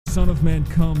Son of Man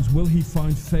comes, will he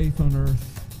find faith on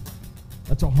earth?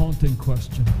 That's a haunting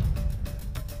question.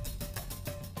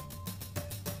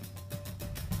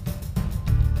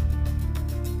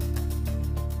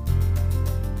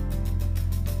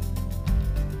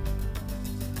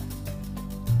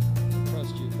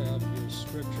 Trust you have your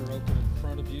scripture open in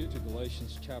front of you to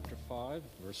Galatians chapter 5,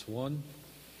 verse 1.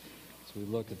 As we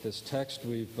look at this text,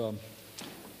 we've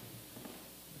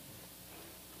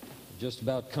just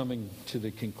about coming to the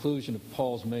conclusion of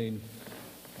Paul's main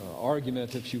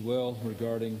argument, if you will,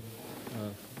 regarding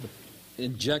the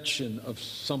injection of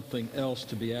something else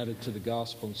to be added to the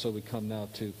gospel. And so we come now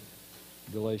to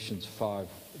Galatians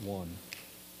 5:1.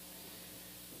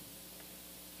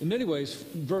 In many ways,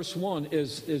 verse 1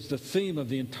 is the theme of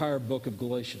the entire book of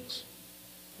Galatians.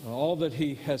 All that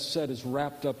he has said is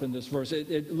wrapped up in this verse.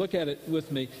 Look at it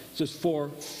with me. It says, "For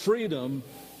freedom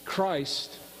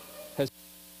Christ has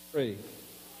set free."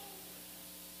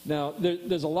 Now,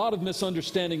 there's a lot of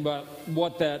misunderstanding about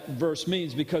what that verse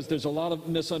means, because there's a lot of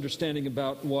misunderstanding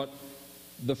about what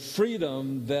the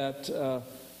freedom that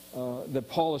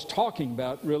Paul is talking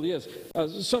about really is.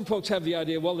 Some folks have the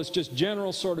idea, well, it's just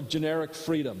general sort of generic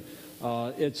freedom.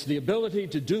 It's the ability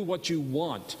to do what you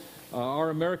want. Our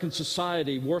American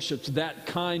society worships that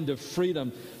kind of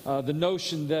freedom. The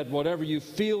notion that whatever you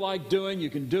feel like doing, you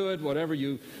can do it. Whatever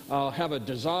you have a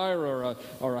desire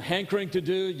or a hankering to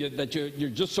do, that you're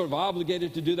just sort of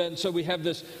obligated to do that. And so we have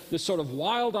this sort of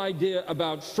wild idea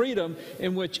about freedom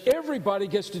in which everybody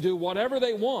gets to do whatever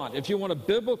they want. If you want a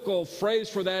biblical phrase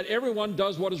for that, everyone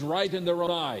does what is right in their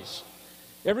own eyes.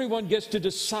 Everyone gets to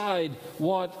decide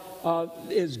what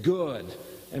is good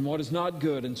and what is not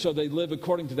good, and so they live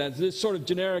according to that. This sort of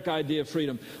generic idea of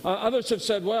freedom. Others have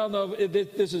said, well, no,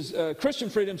 this is Christian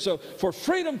freedom, so for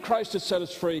freedom, Christ has set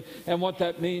us free, and what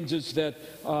that means is that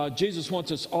Jesus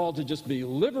wants us all to just be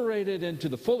liberated into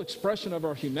the full expression of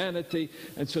our humanity,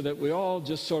 and so that we all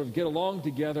just sort of get along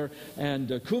together, and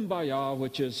kumbaya,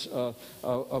 which is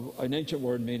an ancient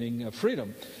word meaning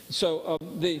freedom. So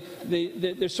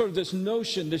there's sort of this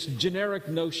notion, this generic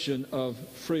notion of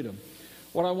freedom.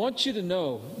 What I want you to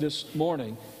know this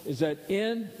morning is that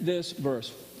in this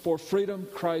verse, for freedom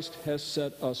Christ has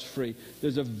set us free,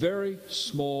 there's a very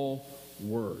small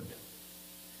word.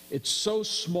 It's so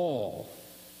small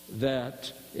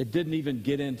that it didn't even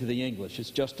get into the English.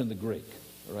 It's just in the Greek.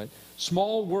 All right?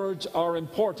 Small words are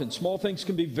important. Small things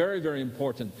can be very, very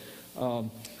important.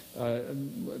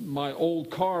 My old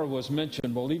car was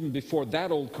mentioned. Well, even before that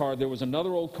old car, there was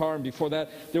another old car, and before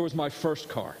that, there was my first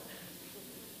car.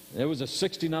 It was a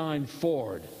 69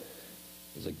 Ford.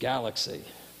 It was a Galaxy.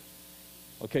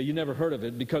 Okay, you never heard of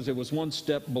it because it was one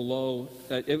step below.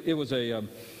 It was a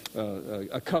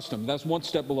Custom. That's one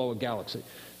step below a Galaxy.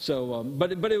 So,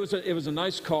 but it was a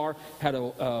nice car. Had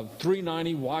a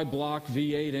 390 Y block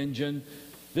V8 engine.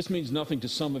 This means nothing to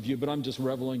some of you, but I'm just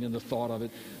reveling in the thought of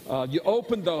it. You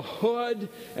opened the hood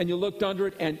and you looked under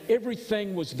it, and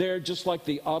everything was there, just like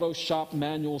the auto shop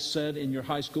manual said in your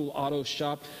high school auto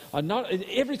shop.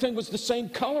 Everything was the same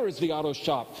color as the auto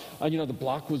shop. The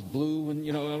block was blue, and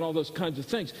and all those kinds of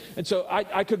things. And so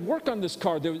I could work on this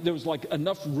car. There was like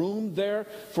enough room there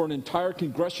for an entire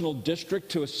congressional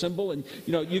district to assemble, and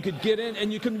you could get in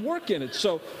and you can work in it.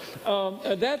 So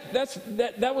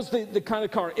that was the kind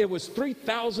of car. It was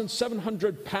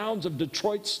 3,700 pounds of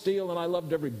Detroit steel, and I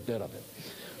loved every bit of it.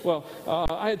 Well,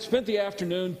 I had spent the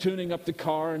afternoon tuning up the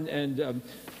car, and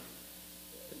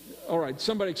all right,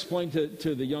 somebody explain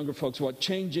to the younger folks what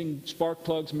changing spark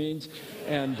plugs means,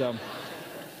 and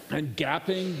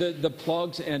gapping the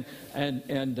plugs, and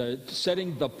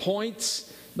setting the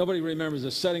points. Nobody remembers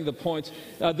this, setting the points.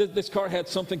 This car had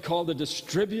something called a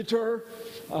distributor,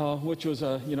 which was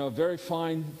a very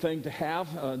fine thing to have.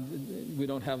 We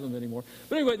don't have them anymore.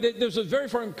 But anyway, there's a very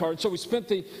fine car. So we spent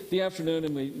the afternoon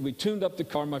and we tuned up the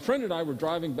car. My friend and I were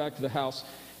driving back to the house,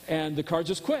 and the car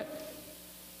just quit.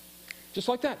 Just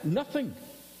like that. Nothing.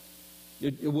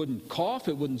 It wouldn't cough.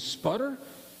 It wouldn't sputter.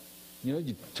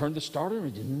 You turn the starter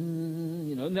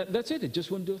and that's it. It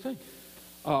just wouldn't do a thing.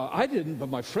 I didn't, but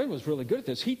my friend was really good at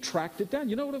this. He tracked it down.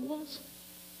 You know what it was?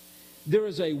 There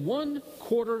is a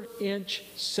 1/4 inch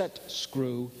set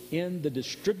screw in the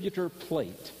distributor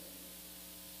plate.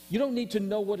 You don't need to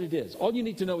know what it is. All you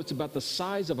need to know, it's about the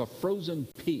size of a frozen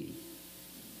pea.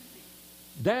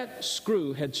 That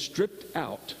screw had stripped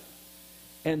out,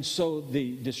 and so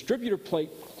the distributor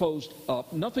plate closed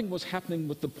up. Nothing was happening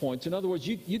with the points. In other words,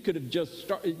 you could have just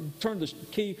turned the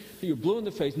key, you were blue in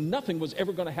the face. Nothing was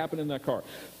ever going to happen in that car.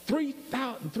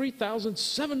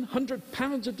 3,700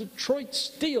 pounds of Detroit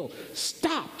steel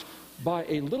stopped by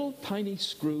a little tiny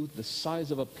screw the size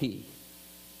of a pea.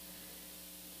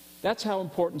 That's how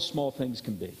important small things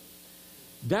can be.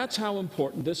 That's how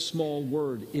important this small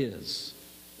word is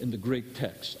in the Greek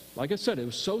text. Like I said, it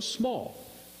was so small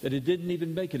that it didn't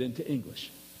even make it into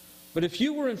English. But if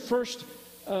you were in first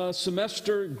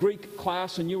semester Greek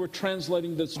class and you were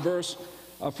translating this verse,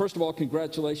 first of all,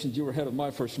 congratulations, you were ahead of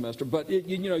my first semester. But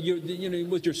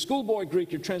with your schoolboy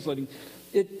Greek, you're translating.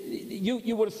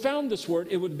 You would have found this word.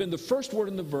 It would have been the first word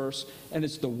in the verse, and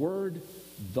it's the word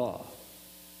 "the."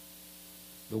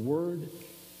 The word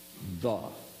 "the."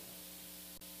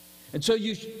 And so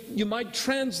you might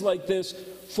translate this,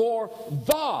 for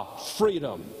the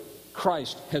freedom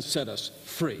Christ has set us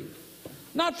free.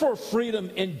 Not for freedom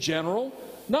in general,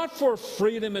 not for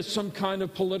freedom as some kind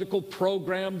of political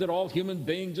program that all human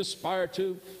beings aspire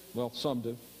to. Well, some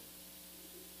do.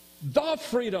 The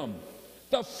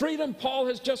freedom Paul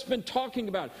has just been talking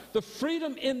about. The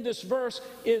freedom in this verse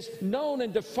is known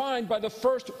and defined by the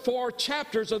first 4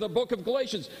 chapters of the book of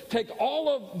Galatians. Take all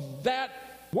of that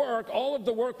work, all of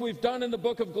the work we've done in the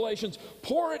book of Galatians,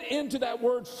 pour it into that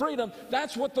word freedom.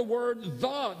 That's what the word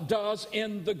 "the" does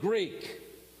in the Greek.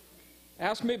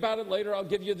 Ask me about it later. I'll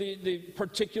give you the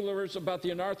particulars about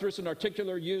the anarthrous and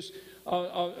articular use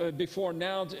before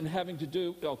nouns and having to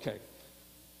do, okay.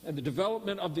 And the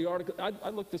development of the article, I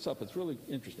looked this up. It's really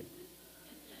interesting.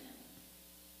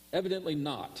 Evidently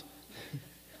not.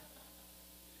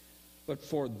 But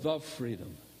for the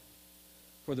freedom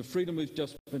we've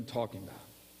just been talking about,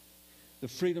 the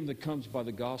freedom that comes by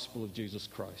the gospel of Jesus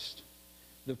Christ,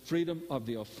 the freedom of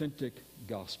the authentic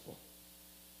gospel.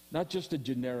 Not just a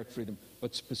generic freedom,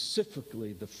 but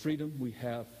specifically the freedom we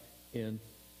have in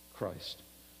Christ.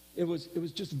 It was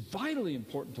just vitally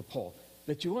important to Paul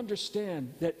that you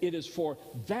understand that it is for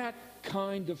that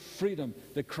kind of freedom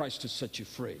that Christ has set you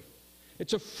free.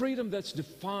 It's a freedom that's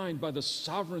defined by the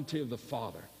sovereignty of the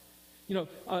Father.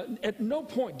 At no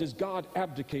point does God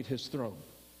abdicate his throne.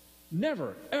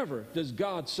 Never, ever does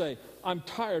God say, "I'm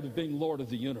tired of being Lord of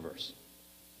the universe."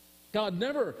 God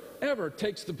never, ever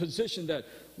takes the position that,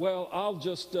 well, I'll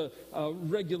just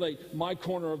regulate my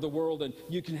corner of the world and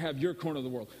you can have your corner of the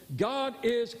world. God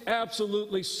is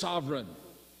absolutely sovereign.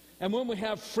 And when we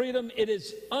have freedom, it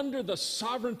is under the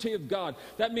sovereignty of God.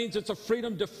 That means it's a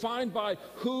freedom defined by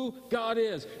who God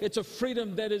is. It's a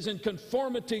freedom that is in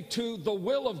conformity to the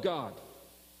will of God.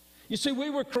 You see,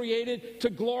 we were created to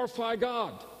glorify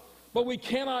God, but we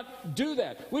cannot do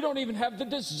that. We don't even have the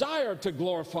desire to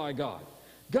glorify God.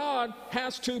 God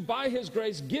has to, by his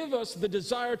grace, give us the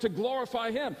desire to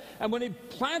glorify him. And when he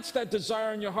plants that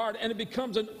desire in your heart and it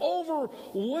becomes an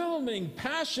overwhelming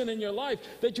passion in your life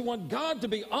that you want God to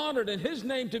be honored and his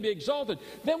name to be exalted,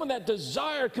 then when that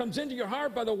desire comes into your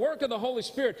heart by the work of the Holy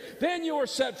Spirit, then you are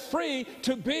set free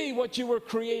to be what you were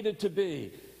created to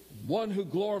be, one who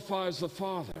glorifies the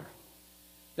Father.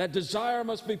 That desire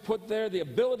must be put there. The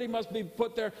ability must be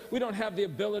put there. We don't have the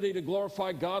ability to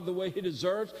glorify God the way he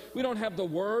deserves. We don't have the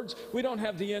words. We don't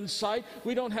have the insight.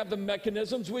 We don't have the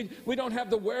mechanisms. We don't have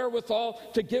the wherewithal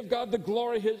to give God the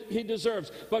glory he deserves.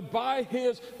 But by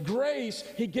his grace,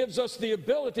 he gives us the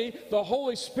ability, the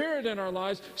Holy Spirit in our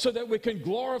lives, so that we can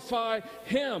glorify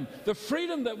him. The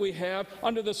freedom that we have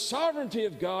under the sovereignty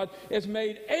of God is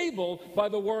made able by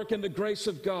the work and the grace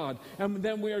of God. And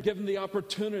then we are given the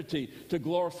opportunity to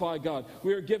glorify God.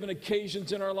 We are given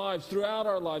occasions in our lives, throughout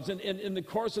our lives, and in the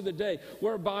course of the day,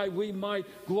 whereby we might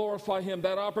glorify him.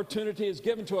 That opportunity is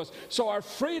given to us. So our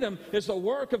freedom is the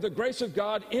work of the grace of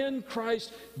God in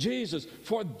Christ Jesus.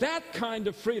 For that kind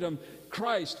of freedom,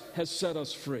 Christ has set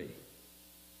us free.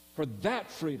 For that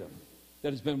freedom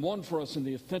that has been won for us in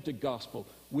the authentic gospel,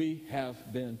 we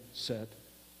have been set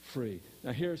free.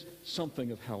 Now here's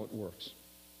something of how it works.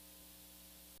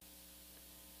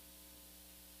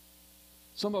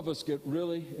 Some of us get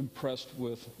really impressed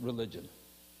with religion.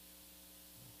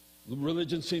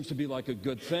 Religion seems to be like a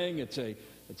good thing. It's a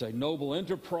noble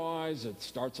enterprise. It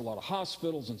starts a lot of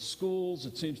hospitals and schools.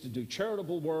 It seems to do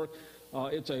charitable work.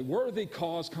 It's a worthy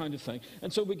cause kind of thing.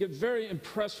 And so we get very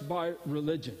impressed by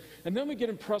religion. And then we get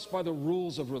impressed by the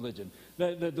rules of religion.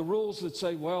 The rules that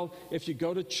say, well, if you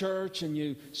go to church and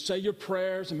you say your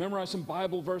prayers and memorize some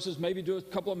Bible verses, maybe do a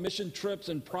couple of mission trips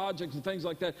and projects and things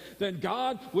like that, then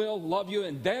God will love you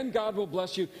and then God will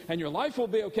bless you and your life will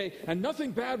be okay and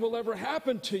nothing bad will ever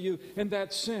happen to you in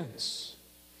that sense.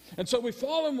 And so we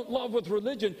fall in love with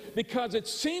religion because it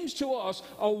seems to us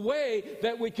a way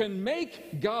that we can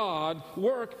make God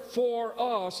work for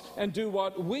us and do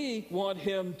what we want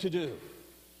him to do.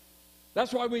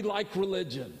 That's why we like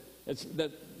religion.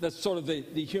 That's sort of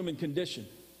the human condition.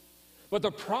 But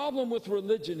the problem with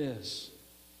religion is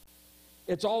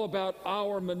it's all about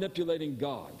our manipulating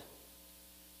God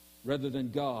rather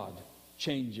than God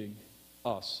changing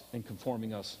us and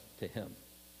conforming us to him.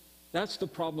 That's the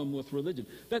problem with religion.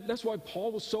 That's why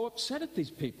Paul was so upset at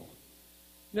these people.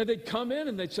 You know, they'd come in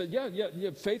and they'd say, yeah, you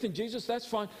have faith in Jesus, that's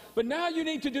fine. But now you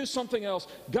need to do something else.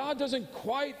 God doesn't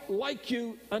quite like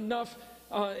you enough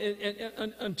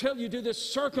until you do this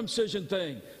circumcision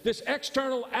thing, this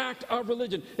external act of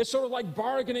religion. It's sort of like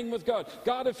bargaining with God.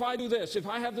 God, if I do this, if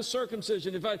I have the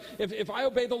circumcision, if I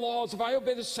obey the laws, if I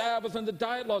obey the Sabbath and the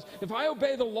diet laws, if I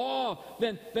obey the law,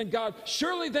 then God,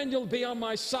 surely then you'll be on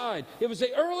my side. It was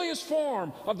the earliest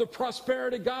form of the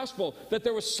prosperity gospel, that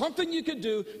there was something you could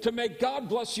do to make God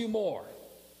bless you more.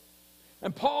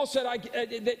 And Paul said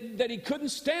that he couldn't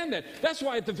stand that. That's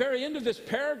why at the very end of this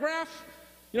paragraph,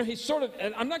 you know, he's sort of,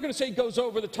 and I'm not going to say he goes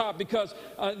over the top because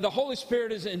the Holy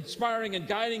Spirit is inspiring and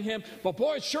guiding him, but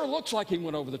boy, it sure looks like he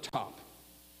went over the top.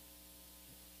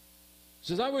 He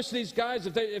says, I wish these guys,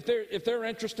 if they're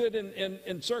interested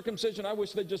in circumcision, I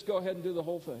wish they'd just go ahead and do the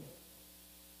whole thing.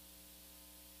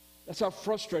 That's how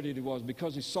frustrated he was,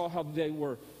 because he saw how they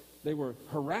were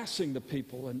harassing the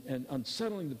people and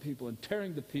unsettling the people and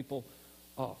tearing the people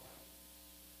up.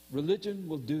 Religion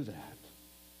will do that.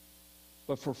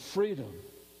 But for freedom,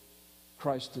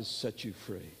 Christ has set you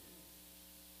free.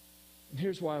 And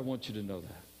here's why I want you to know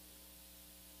that.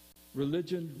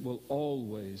 Religion will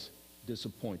always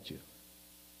disappoint you.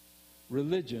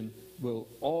 Religion will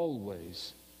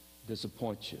always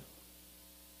disappoint you.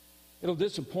 It'll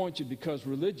disappoint you because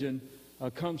religion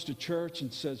comes to church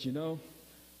and says, you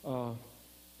know,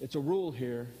 it's a rule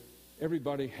here.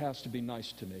 Everybody has to be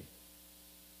nice to me.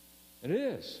 And it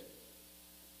is.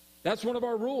 That's one of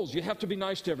our rules. You have to be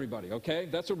nice to everybody, okay?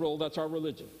 That's a rule. That's our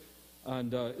religion.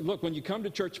 And look, when you come to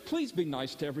church, please be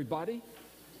nice to everybody.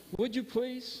 Would you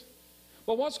please?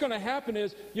 But what's going to happen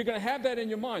is you're going to have that in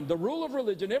your mind. The rule of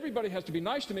religion, everybody has to be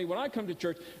nice to me when I come to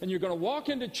church, and you're going to walk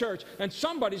into church, and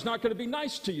somebody's not going to be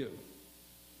nice to you.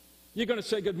 You're going to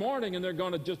say good morning, and they're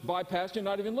going to just bypass you and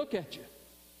not even look at you.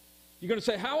 You're going to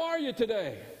say, how are you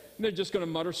today? And they're just going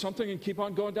to mutter something and keep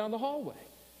on going down the hallway.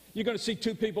 You're going to see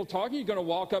two people talking. You're going to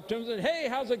walk up to them and say, hey,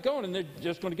 how's it going? And they're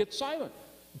just going to get silent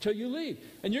until you leave.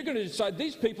 And you're going to decide,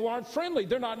 these people aren't friendly.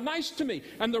 They're not nice to me.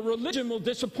 And the religion will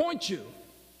disappoint you.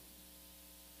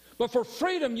 But for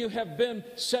freedom, you have been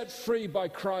set free by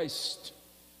Christ.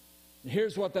 And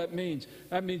here's what that means.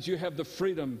 That means you have the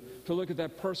freedom to look at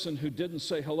that person who didn't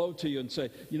say hello to you and say,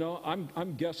 you know,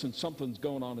 I'm guessing something's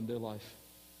going on in their life.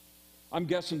 I'm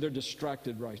guessing they're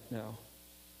distracted right now.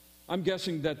 I'm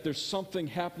guessing that there's something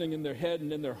happening in their head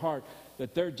and in their heart,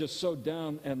 that they're just so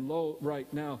down and low right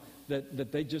now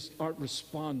that they just aren't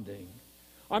responding.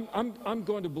 I'm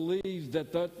going to believe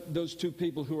that those two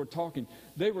people who are talking,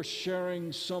 they were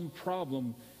sharing some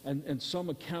problem and some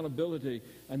accountability,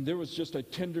 and there was just a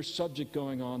tender subject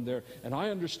going on there. And I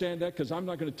understand that, because I'm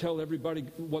not going to tell everybody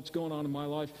what's going on in my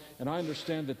life, and I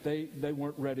understand that they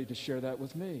weren't ready to share that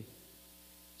with me.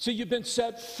 See, you've been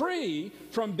set free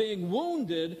from being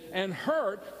wounded and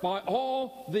hurt by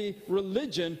all the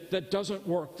religion that doesn't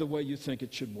work the way you think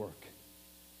it should work.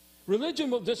 Religion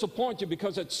will disappoint you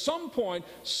because at some point,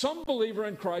 some believer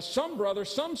in Christ, some brother,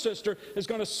 some sister is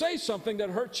going to say something that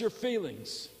hurts your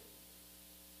feelings.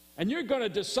 And you're going to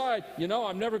decide, you know,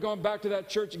 I'm never going back to that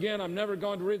church again. I'm never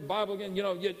going to read the Bible again. You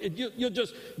know, you'll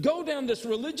just go down this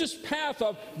religious path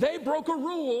of, they broke a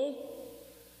rule,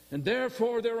 and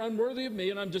therefore they're unworthy of me,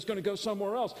 and I'm just going to go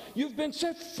somewhere else. You've been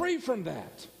set free from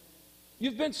that.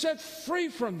 You've been set free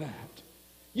from that.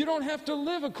 You don't have to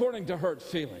live according to hurt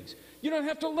feelings. You don't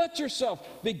have to let yourself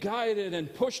be guided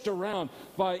and pushed around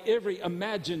by every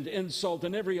imagined insult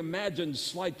and every imagined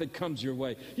slight that comes your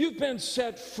way. You've been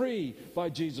set free by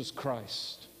Jesus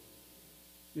Christ.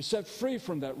 You're set free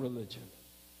from that religion.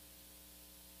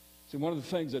 See, one of the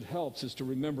things that helps is to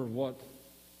remember what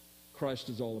Christ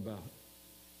is all about.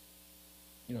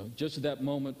 You know, just at that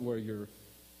moment where you're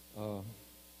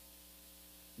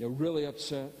really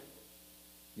upset,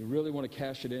 you really want to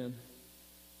cash it in,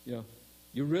 you know,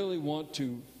 you really want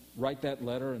to write that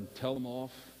letter and tell them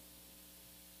off.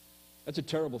 That's a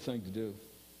terrible thing to do.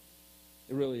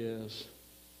 It really is.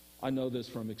 I know this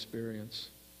from experience.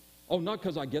 Oh, not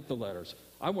because I get the letters.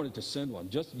 I wanted to send one.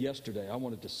 Just yesterday, I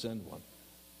wanted to send one.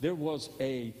 There was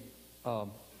a,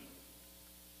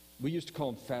 we used to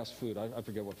call them fast food. I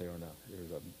forget what they are now.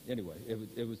 Anyway,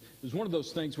 it was one of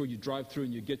those things where you drive through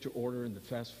and you get your order in the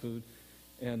fast food.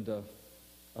 And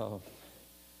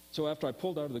so after I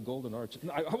pulled out of the Golden Arch,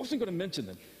 I wasn't going to mention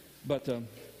them, but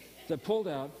I pulled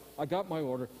out, I got my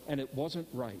order, and it wasn't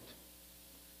right.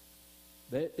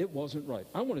 It wasn't right.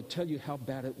 I want to tell you how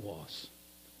bad it was.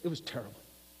 It was terrible.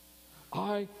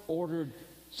 I ordered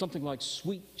something like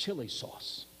sweet chili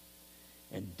sauce.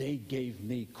 and they gave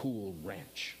me Cool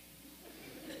Ranch.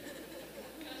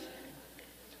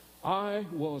 I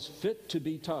was fit to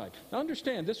be tied. Now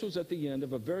understand, this was at the end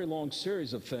of a very long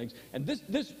series of things, and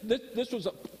this was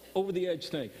an over-the-edge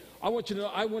thing. I want you to know,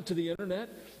 I went to the internet.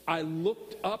 I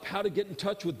looked up how to get in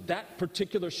touch with that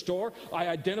particular store. I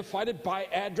identified it by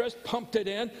address, pumped it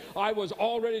in. I was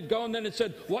all ready to go, and then it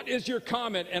said, "What is your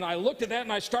comment?" And I looked at that,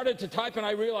 and I started to type, and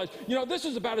I realized, this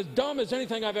is about as dumb as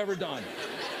anything I've ever done.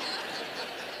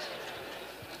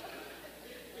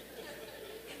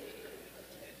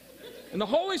 And the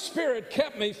Holy Spirit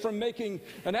kept me from making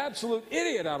an absolute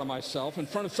idiot out of myself in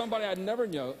front of somebody I never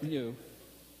knew.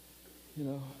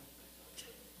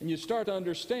 And you start to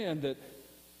understand that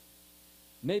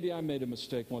maybe I made a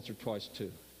mistake once or twice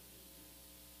too.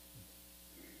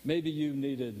 Maybe you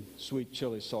needed sweet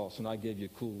chili sauce and I gave you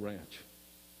Cool Ranch.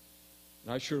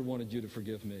 And I sure wanted you to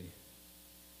forgive me.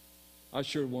 I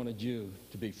sure wanted you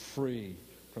to be free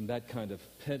from that kind of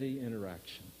petty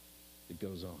interaction that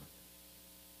goes on.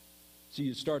 So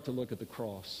you start to look at the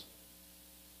cross.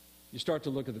 You start to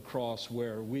look at the cross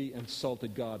where we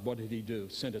insulted God. What did he do?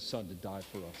 Send his son to die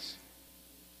for us.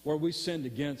 Where we sinned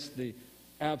against the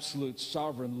absolute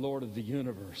sovereign Lord of the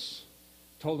universe.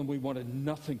 Told him we wanted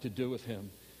nothing to do with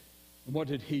him. And what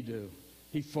did he do?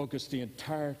 He focused the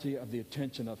entirety of the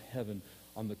attention of heaven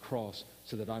on the cross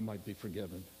so that I might be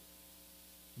forgiven.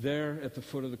 There at the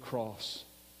foot of the cross,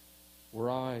 where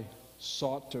I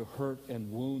sought to hurt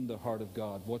and wound the heart of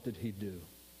God, what did he do?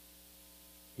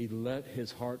 He let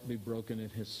his heart be broken in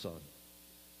his son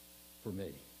for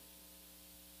me.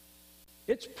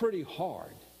 It's pretty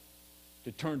hard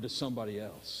to turn to somebody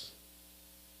else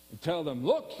and tell them,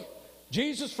 "Look,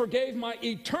 Jesus forgave my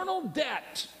eternal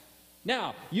debt.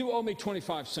 Now, you owe me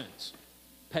 25 cents.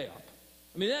 Pay up."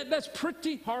 I mean, that's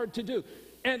pretty hard to do.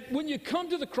 And when you come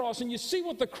to the cross and you see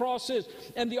what the cross is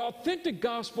and the authentic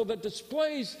gospel that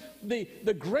displays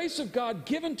the grace of God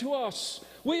given to us,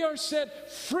 we are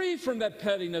set free from that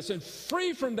pettiness and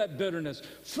free from that bitterness,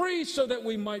 free so that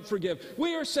we might forgive.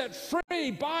 We are set free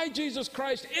by Jesus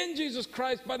Christ, in Jesus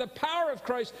Christ, by the power of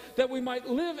Christ, that we might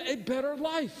live a better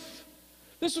life.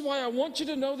 This is why I want you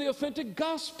to know the authentic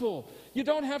gospel. You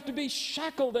don't have to be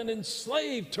shackled and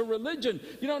enslaved to religion.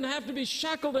 You don't have to be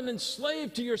shackled and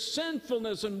enslaved to your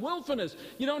sinfulness and willfulness.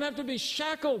 You don't have to be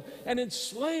shackled and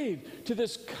enslaved to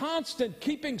this constant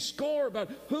keeping score about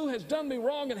who has done me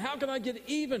wrong and how can I get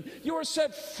even. You are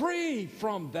set free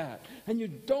from that, and you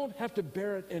don't have to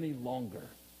bear it any longer.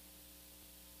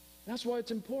 That's why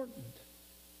it's important.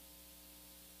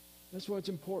 That's why it's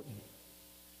important.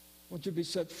 I want you to be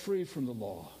set free from the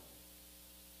law.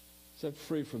 Set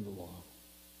free from the law.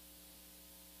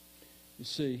 You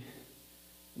see,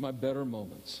 in my better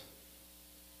moments,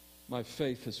 my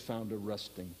faith has found a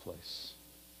resting place.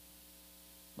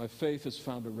 My faith has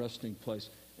found a resting place.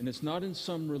 And it's not in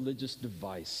some religious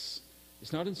device.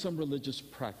 It's not in some religious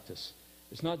practice.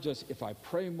 It's not just if I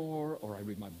pray more, or I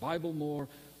read my Bible more,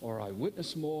 or I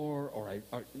witness more, or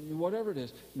whatever it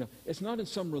is. It's not in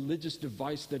some religious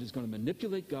device that is going to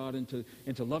manipulate God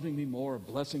into loving me more or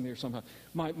blessing me or somehow.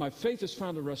 My faith has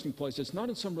found a resting place. It's not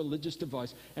in some religious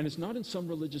device, and it's not in some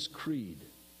religious creed.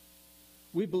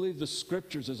 We believe the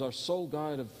Scriptures as our sole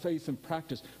guide of faith and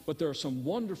practice, but there are some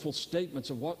wonderful statements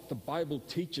of what the Bible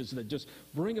teaches that just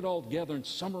bring it all together and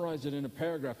summarize it in a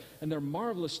paragraph. And they're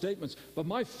marvelous statements, but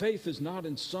my faith is not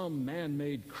in some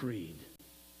man-made creed.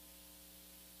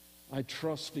 I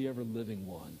trust the ever-living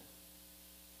one,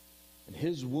 and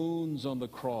his wounds on the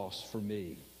cross for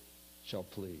me shall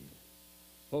plead.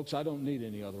 Folks, I don't need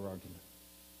any other argument.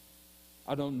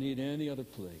 I don't need any other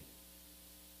plea.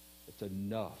 It's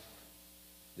enough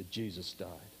that Jesus died,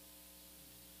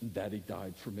 and that he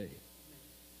died for me.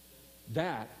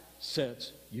 That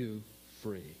sets you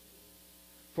free.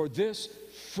 For this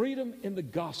freedom in the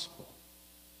gospel,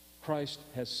 Christ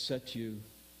has set you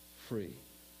free.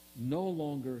 No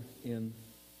longer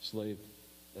enslaved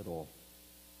at all.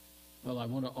 Well, I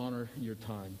want to honor your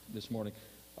time this morning.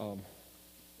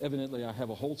 Evidently, I have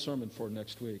a whole sermon for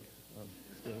next week.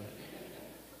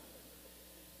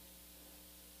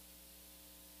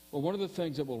 Well, one of the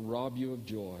things that will rob you of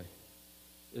joy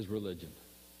is religion.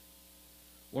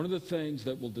 One of the things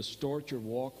that will distort your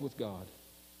walk with God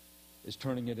is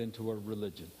turning it into a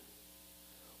religion.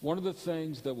 One of the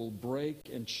things that will break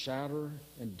and shatter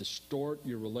and distort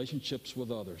your relationships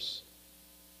with others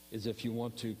is if you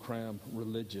want to cram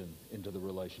religion into the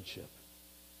relationship.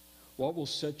 What will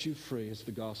set you free is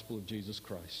the gospel of Jesus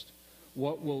Christ.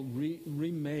 What will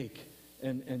remake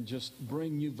and just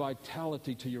bring you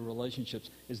vitality to your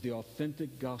relationships is the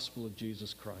authentic gospel of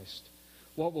Jesus Christ.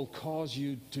 what will cause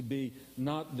you to be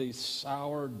not the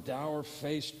sour,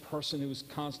 dour-faced person who is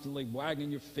constantly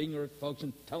wagging your finger at folks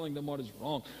and telling them what is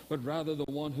wrong, but rather the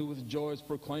one who with joy is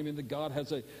proclaiming that God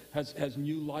has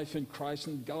new life in Christ,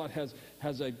 and God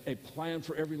has a plan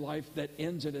for every life that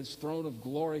ends at His throne of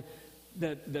glory,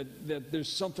 that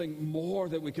there's something more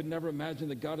that we could never imagine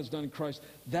that God has done in Christ.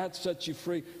 That sets you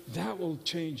free. That will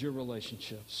change your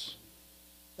relationships.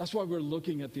 That's why we're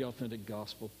looking at the authentic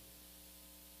gospel.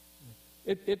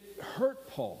 It hurt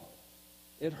Paul.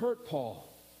 It hurt Paul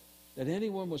that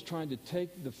anyone was trying to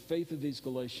take the faith of these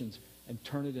Galatians and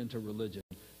turn it into religion.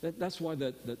 That's why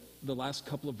the last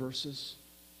couple of verses,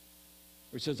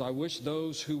 where it says, I wish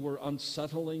those who were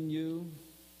unsettling you,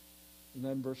 and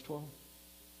then verse 12.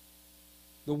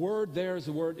 The word there is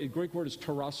the Greek word is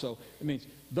tarasso. It means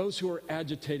those who are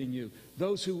agitating you,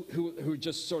 those who are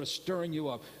just sort of stirring you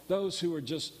up, those who are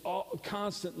just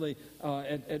constantly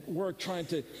at work trying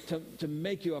to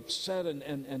make you upset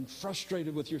and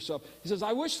frustrated with yourself. He says,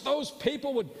 I wish those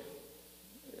people would,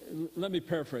 let me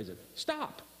paraphrase it,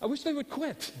 stop. I wish they would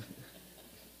quit.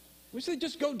 I wish they'd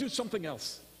just go do something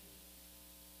else,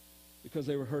 because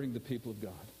they were hurting the people of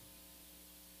God.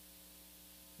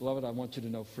 Beloved, I want you to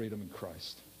know freedom in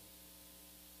Christ.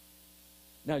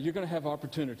 Now, you're going to have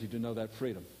opportunity to know that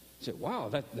freedom. You say, wow,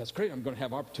 that's great. I'm going to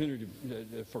have opportunity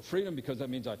for freedom because that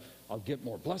means I'll get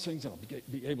more blessings and I'll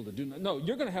be able to do that. No,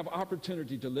 you're going to have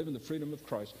opportunity to live in the freedom of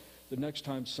Christ the next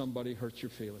time somebody hurts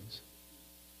your feelings.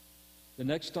 The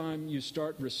next time you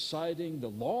start reciting the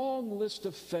long list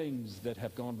of things that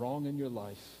have gone wrong in your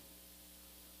life.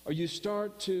 Or you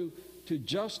start to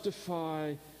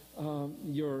justify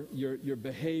your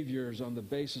behaviors on the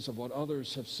basis of what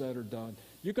others have said or done.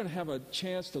 You're going to have a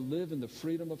chance to live in the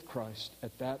freedom of Christ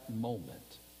at that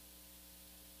moment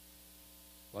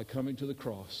by coming to the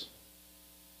cross,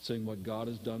 seeing what God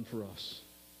has done for us,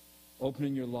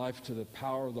 opening your life to the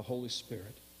power of the Holy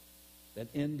Spirit, that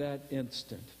in that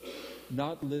instant,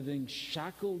 not living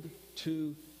shackled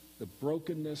to the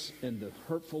brokenness and the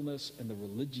hurtfulness and the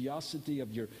religiosity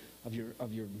of your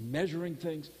measuring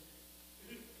things,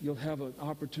 you'll have an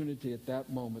opportunity at that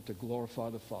moment to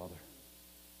glorify the Father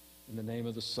in the name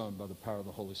of the Son by the power of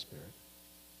the Holy Spirit.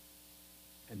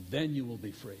 And then you will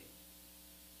be free.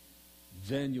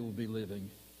 Then you will be living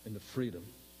in the freedom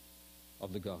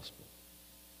of the gospel.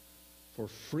 For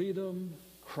freedom,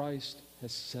 Christ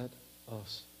has set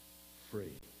us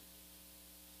free.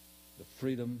 The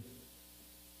freedom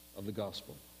of the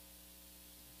gospel.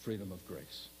 Freedom of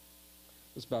grace.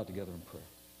 Let's bow together in prayer.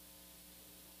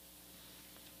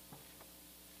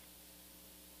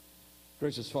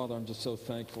 Gracious Father, I'm just so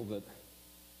thankful that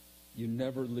you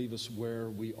never leave us where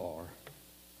we are.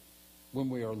 When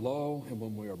we are low and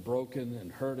when we are broken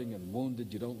and hurting and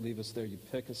wounded, you don't leave us there. You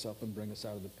pick us up and bring us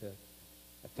out of the pit.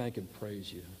 I thank and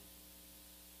praise you.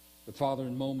 But Father,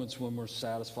 in moments when we're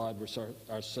satisfied with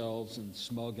ourselves and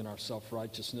smug in our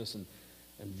self-righteousness and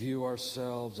view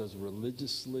ourselves as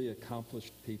religiously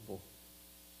accomplished people,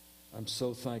 I'm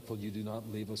so thankful you do not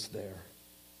leave us there,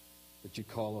 that you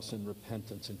call us in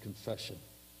repentance and confession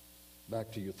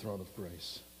back to your throne of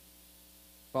grace.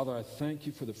 Father, I thank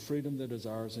you for the freedom that is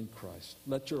ours in Christ.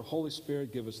 Let your Holy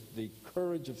Spirit give us the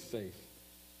courage of faith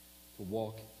to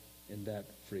walk in that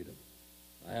freedom.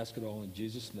 I ask it all in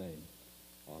Jesus' name.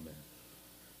 Amen.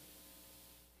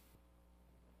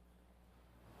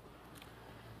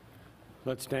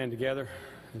 Let's stand together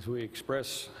as we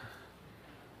express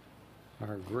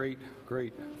our great,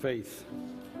 great faith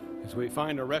as we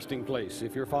find a resting place.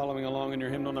 If you're following along in your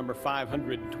hymnal number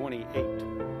 528,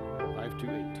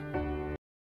 528.